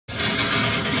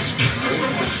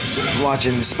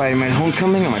watching Spider-Man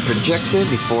Homecoming on my projector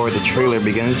before the trailer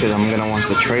begins because I'm gonna watch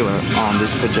the trailer on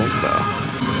this projector.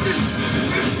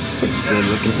 It's a good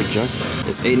looking projector.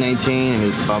 It's 8:19 and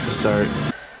it's about to start.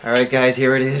 Alright guys,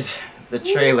 here it is. The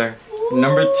trailer.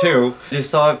 Number 2. Just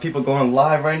saw people going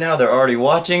live right now. They're already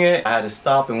watching it. I had to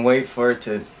stop and wait for it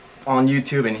to on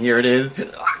YouTube, and here it is.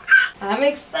 I'm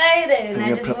excited, and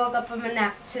I just woke up from a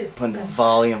nap too. Put the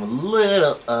volume a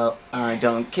little up. I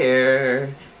don't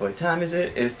care. What time is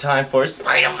it? It's time for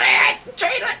Spider-Man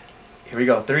trailer. Here we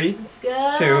go. 3, Let's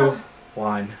go. 2,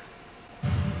 1.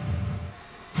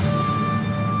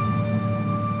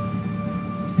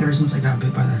 Ever since I got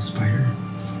bit by that spider,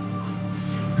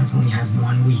 I've only had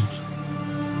 1 week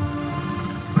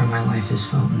where my life has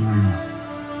felt normal.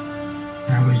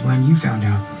 That was when you found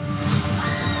out.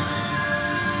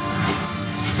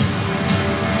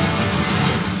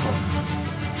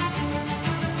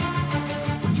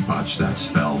 When you botched that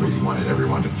spell where you wanted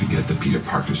everyone to forget the Peter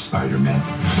Parker Spider-Man,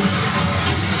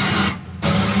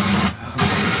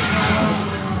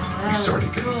 we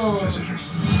started getting some visitors.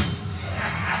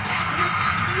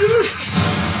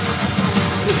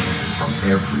 From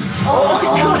every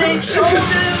they showed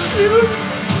it!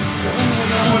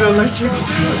 What electric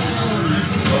suit!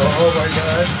 Oh my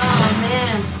god. Oh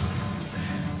man.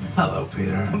 Hello,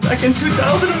 Peter. I'm back in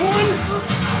 2001!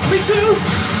 Me too!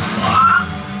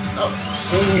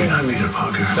 You're not Peter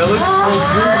Parker. That looks so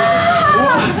good!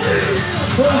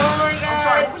 Oh my god. I'm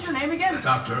sorry, what was your name again?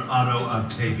 Dr. Otto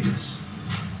Octavius.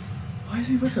 Why is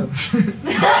he with him?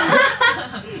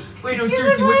 Wait, no,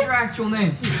 seriously, what's your actual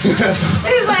name?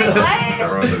 He's like, what? There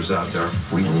are others out there.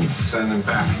 We need to send them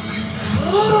back.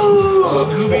 So,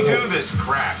 Scooby-Doo this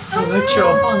crap. Electro.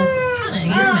 Oh, this is kind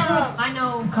of humorous. I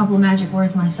know a couple of magic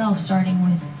words myself, starting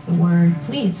with the word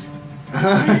please.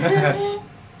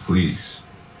 Please,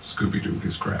 Scooby-Doo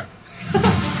this crap.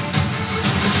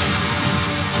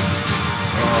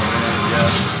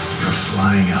 You're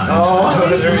flying out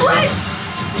into the What?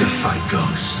 to fight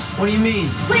ghosts. What do you mean?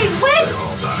 Wait, They're what?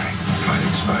 all dying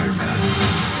fighting Spider-Man.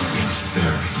 It's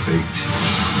their fate.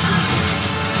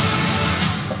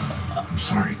 I'm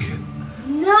sorry, kid.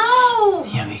 No!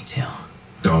 Yeah, me too.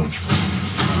 Don't.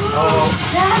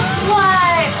 That's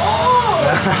why! Oh!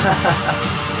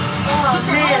 Oh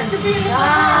man.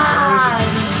 God.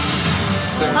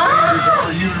 They're invaders of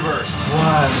our universe.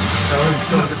 What? That looks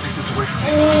so... I'm gonna take this away from you.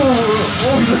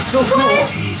 Oh, he looks so cool!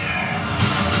 Peter,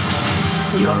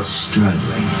 you're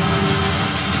struggling.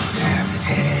 Damn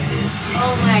everything.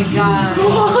 Oh my god. Oh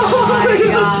my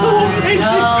god.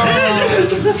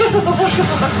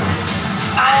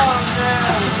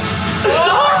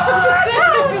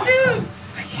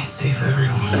 I can't save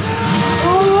everyone.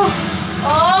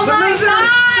 Oh my god, dude!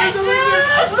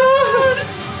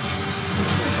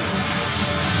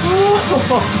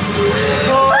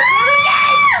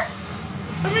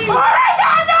 Oh my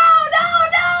god, no!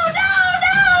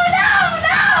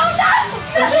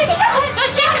 Not again!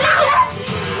 Don't check the mouse!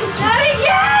 Not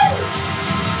again!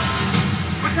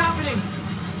 What's happening?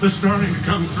 They're starting to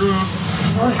come through,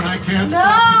 and I can't No!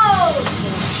 stop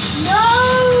No!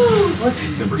 What's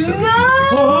December 17th. No!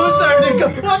 Oh, sorry to go.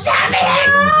 What's happening?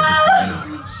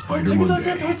 it. Spider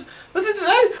Monday. What is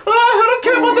that? Oh, I don't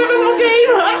care about the video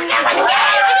game. I don't care about the game.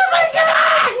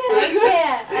 I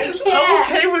can't. I'm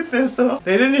okay with this though.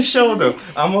 They didn't show them.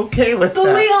 I'm okay with But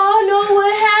that. we all know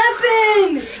what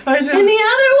happened I just... in the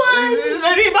other one.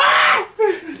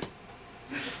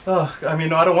 Oh, I mean,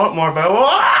 no, I don't want more, but...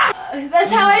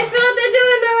 That's how I felt they're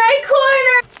doing the right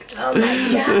corner. Oh my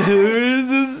god. Where's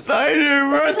the spider?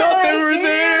 I thought they were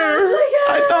there.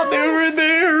 I thought they were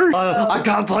there. I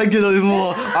can't take it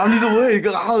anymore. I need to wait.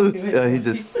 Yeah, he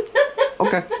just...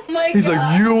 Okay. Oh my He's god.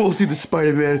 like, you will see the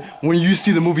Spider-Man when you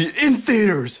see the movie in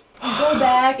theaters. Go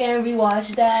back and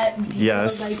rewatch that.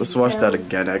 Yes, Like, let's watch that details.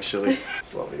 again, actually.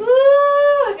 Slowly. Ooh,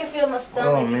 I can feel my stomach.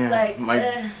 Oh, man. It's like,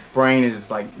 My brain is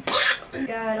like...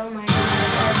 God, oh my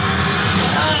god.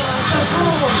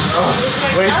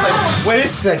 Wait a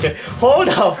second. Hold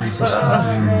up. That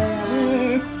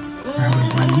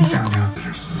was when you found out.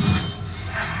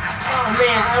 Oh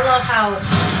man, I love how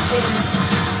they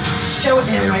just showed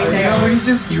him right there. Oh, he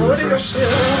just floated up Universe. there.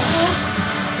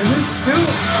 In his suit. I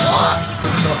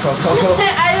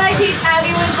like Abby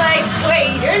was like,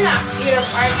 wait, you're not Peter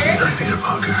Parker. Peter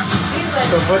Parker. He's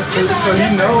like, So he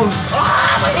knows.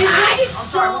 it looks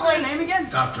so What's your like, name again?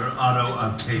 Dr. Otto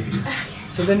Octavius.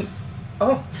 So then,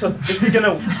 so is he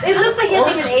gonna? it looks like he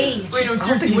hasn't even aged. Wait, no, think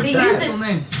seriously, he's what's He your used actual to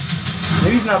name?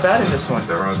 Maybe he's not bad in this one.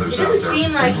 There are others It out doesn't there.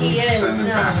 seem like he is, Send them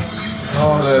no. back.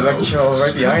 Oh, the Electro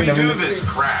right behind him. Do this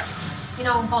crap. You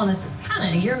know, all this is kind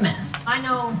of your mess. I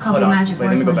know a couple Hold on. magic Wait,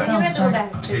 let words me go back. You myself, have to go starting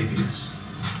back. Octavius.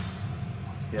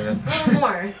 Yeah. A little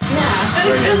more. Yeah.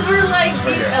 Because we're like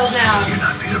detailed now. You're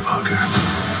not Peter Parker.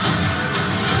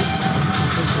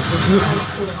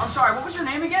 I'm sorry, what was your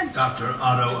name again? Dr.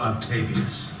 Otto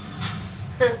Octavius.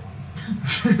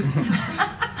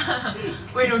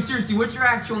 Wait, no, seriously, what's your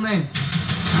actual name?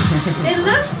 It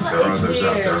looks like There are it's others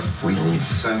out there. weird. We need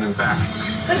to send them back.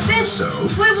 But this, So,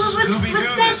 what's Scooby-Doo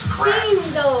that this crap.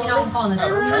 scene though? You know, Paul, this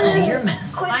is none of your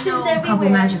mess. I Questions know a couple everywhere.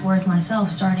 magic words myself,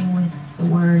 starting with the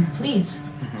word please.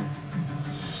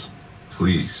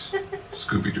 Please,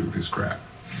 Scooby-Doo this crap.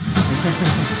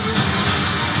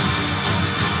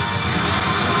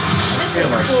 This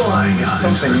is cool.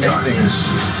 Something missing.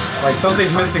 Like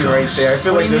something's missing right there. I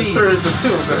feel like there's two of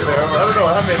them there. I don't know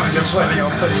how many they're planning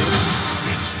on putting.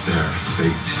 It's their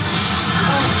fate.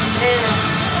 Oh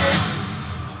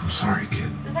man. I'm sorry, kid.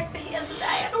 It's like he has to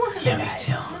die. I don't want him to die.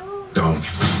 too. No.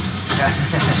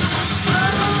 Don't.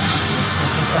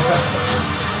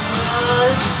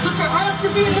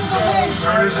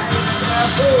 Where is it?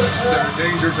 They're a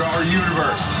danger to our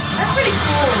universe. That's pretty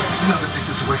cool. Never take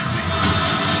this away from me.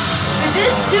 But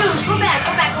this too. Go back.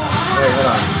 Go back. Go Wait, on.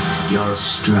 hold on. You're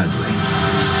struggling.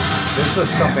 This was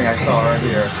something I saw right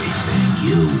here. Everything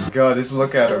you God, just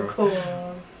look at So him. cool.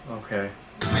 Okay.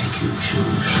 make you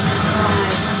choose.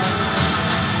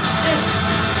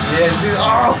 Yeah, see,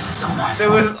 oh, there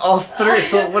was all three.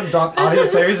 So what? Doc Audio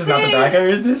is Series is not the insane. bad guy,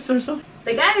 is this or something?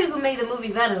 The guy who made the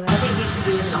movie Venom, I think he should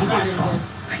be in it. He did really good.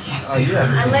 I can't Oh, you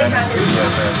haven't I seen like Venom how 2 his-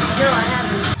 yet, then. No, I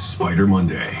haven't. Spider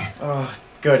Monday. Oh,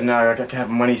 good. Now I can have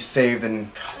money saved,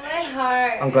 and My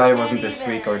heart. I'm glad it I wasn't can't this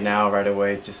even. week or now right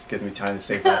away. It just gives me time to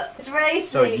save up. It's racing.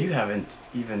 So you haven't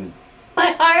even.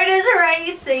 My heart is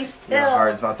racing still. Your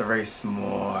heart's about to race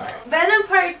more. Venom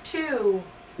Part 2.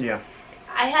 Yeah.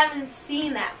 I haven't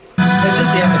seen that. It's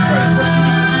just the end of the credits, what you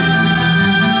need to see.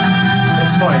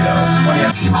 It's funny though. It's funny.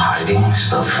 You hiding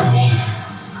stuff from me?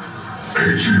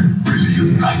 80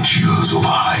 billion light years of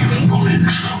hive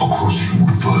knowledge across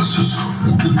universes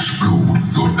would explode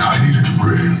your tiny little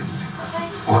brain.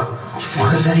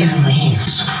 What does that even mean?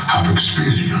 Have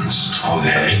experienced.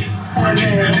 Okay. Ready,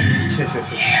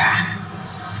 Eddie? Yeah.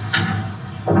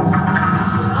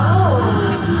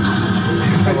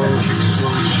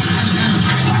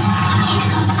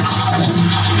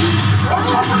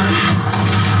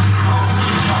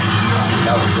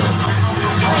 That was cool.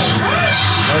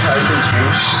 Notice how everything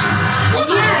changed? What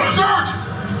the hell is that?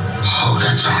 Oh,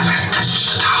 that's all right. That's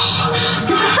just a towel.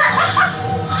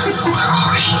 Where are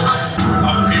we?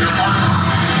 I'm Peter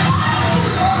Parker.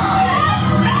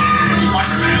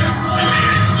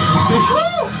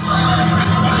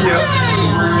 Yep.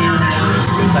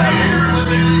 It's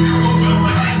happening.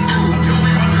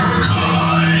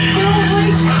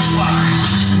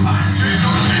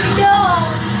 No!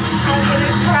 I'm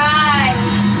gonna cry!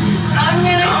 I'm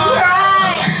gonna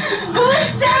cry! Who's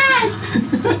that?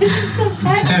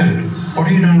 Dude, what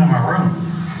are you doing in my room?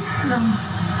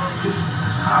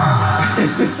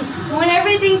 When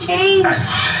everything changed,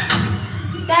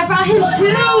 that brought him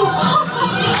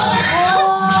too!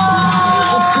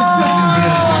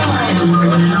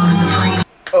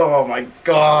 Oh my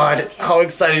god. How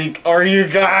excited are you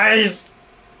guys?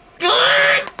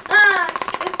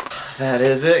 That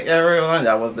is it, everyone.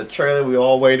 That was the trailer we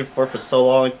all waited for so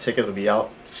long. Tickets will be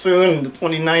out soon, the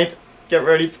 29th. Get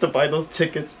ready to buy those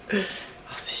tickets.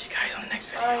 I'll see you guys on the next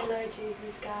video. Oh Lord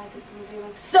Jesus, God, this movie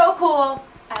looks so cool.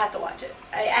 I have to watch it.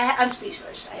 I'm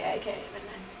speechless. I can't even.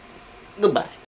 Goodbye.